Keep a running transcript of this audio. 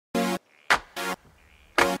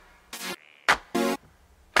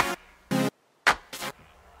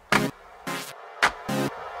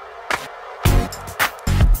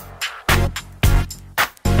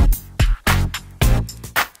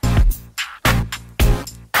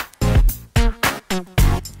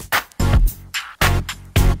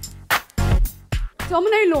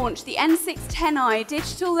Domino launched the N610i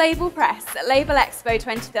digital label press at Label Expo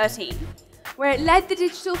 2013, where it led the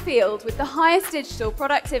digital field with the highest digital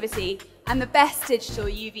productivity and the best digital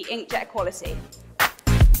UV inkjet quality.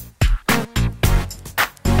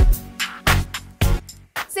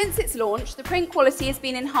 Since its launch, the print quality has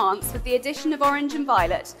been enhanced with the addition of orange and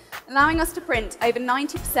violet, allowing us to print over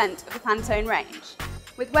 90% of the Panton range,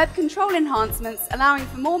 with web control enhancements allowing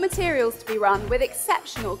for more materials to be run with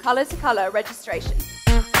exceptional colour-to-colour registration.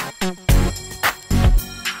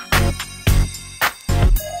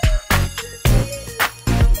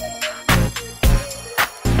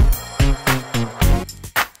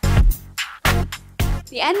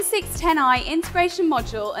 The N610i integration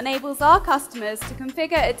module enables our customers to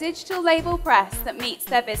configure a digital label press that meets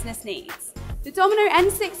their business needs. The Domino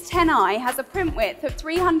N610i has a print width of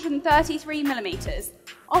 333mm,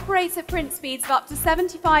 operates at print speeds of up to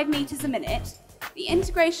 75 meters a minute. The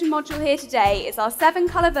integration module here today is our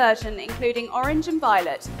 7-colour version including orange and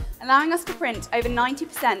violet, allowing us to print over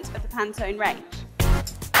 90% of the Panton range.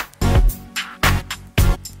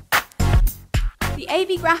 The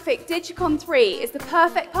AB Graphic Digicon 3 is the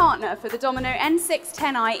perfect partner for the Domino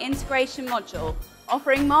N610i integration module,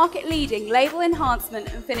 offering market-leading label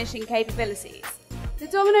enhancement and finishing capabilities. The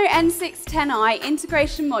Domino N610i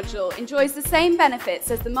integration module enjoys the same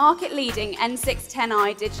benefits as the market-leading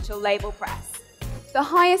N610i digital label press. The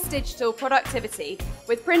highest digital productivity,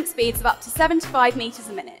 with print speeds of up to 75 meters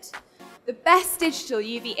a minute. The best digital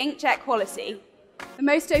UV inkjet quality, the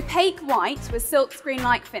most opaque white with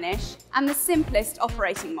silkscreen-like finish, and the simplest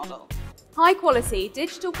operating model. High-quality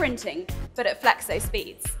digital printing, but at flexo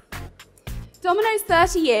speeds. Domino's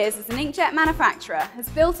 30 years as an inkjet manufacturer has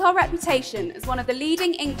built our reputation as one of the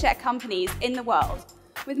leading inkjet companies in the world,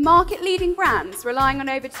 with market-leading brands relying on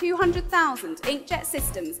over 200,000 inkjet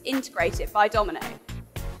systems integrated by Domino.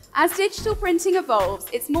 As digital printing evolves,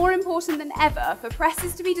 it's more important than ever for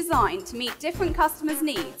presses to be designed to meet different customers'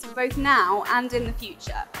 needs for both now and in the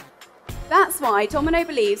future. That's why Domino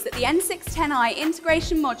believes that the N610i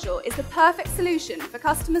integration module is the perfect solution for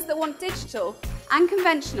customers that want digital and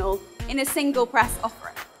conventional in a single press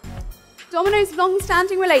offering. Domino's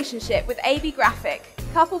long-standing relationship with AB Graphic,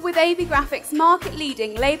 coupled with AB Graphic's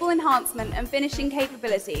market-leading label enhancement and finishing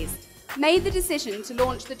capabilities, made the decision to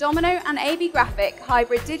launch the Domino and AB Graphic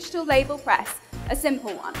hybrid digital label press a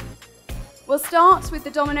simple one. We'll start with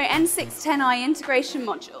the Domino N610i integration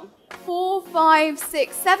module. 4, 5,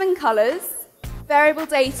 6, 7 colours, variable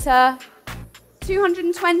data,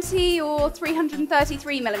 220 or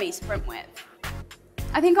 333mm print width.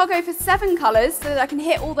 I think I'll go for 7 colours so that I can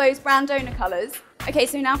hit all those brand owner colours. Okay,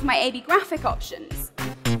 so now for my AB Graphic options.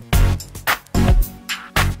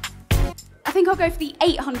 I think I'll go for the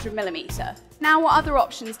 800mm. Now what other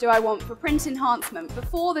options do I want for print enhancement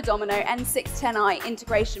before the Domino N610i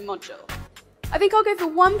integration module? I think I'll go for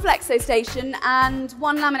 1 flexo station and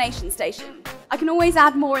 1 lamination station. I can always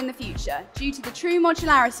add more in the future due to the true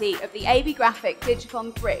modularity of the AB Graphic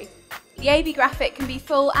Digicon 3. The AB Graphic can be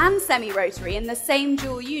full and semi-rotary in the same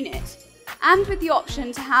dual unit, and with the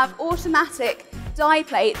option to have automatic die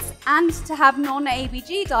plates and to have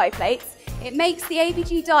non-ABG die plates, it makes the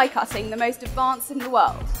ABG die cutting the most advanced in the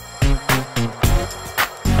world.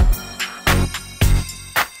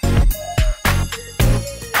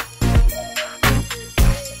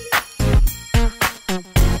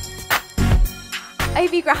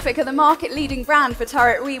 AB Graphic are the market-leading brand for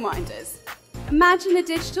turret rewinders. Imagine a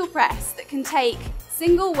digital press that can take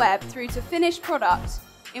single web through to finished product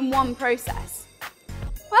in one process.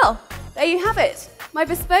 Well, there you have it, my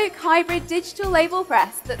bespoke hybrid digital label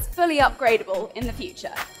press that's fully upgradable in the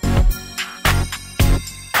future.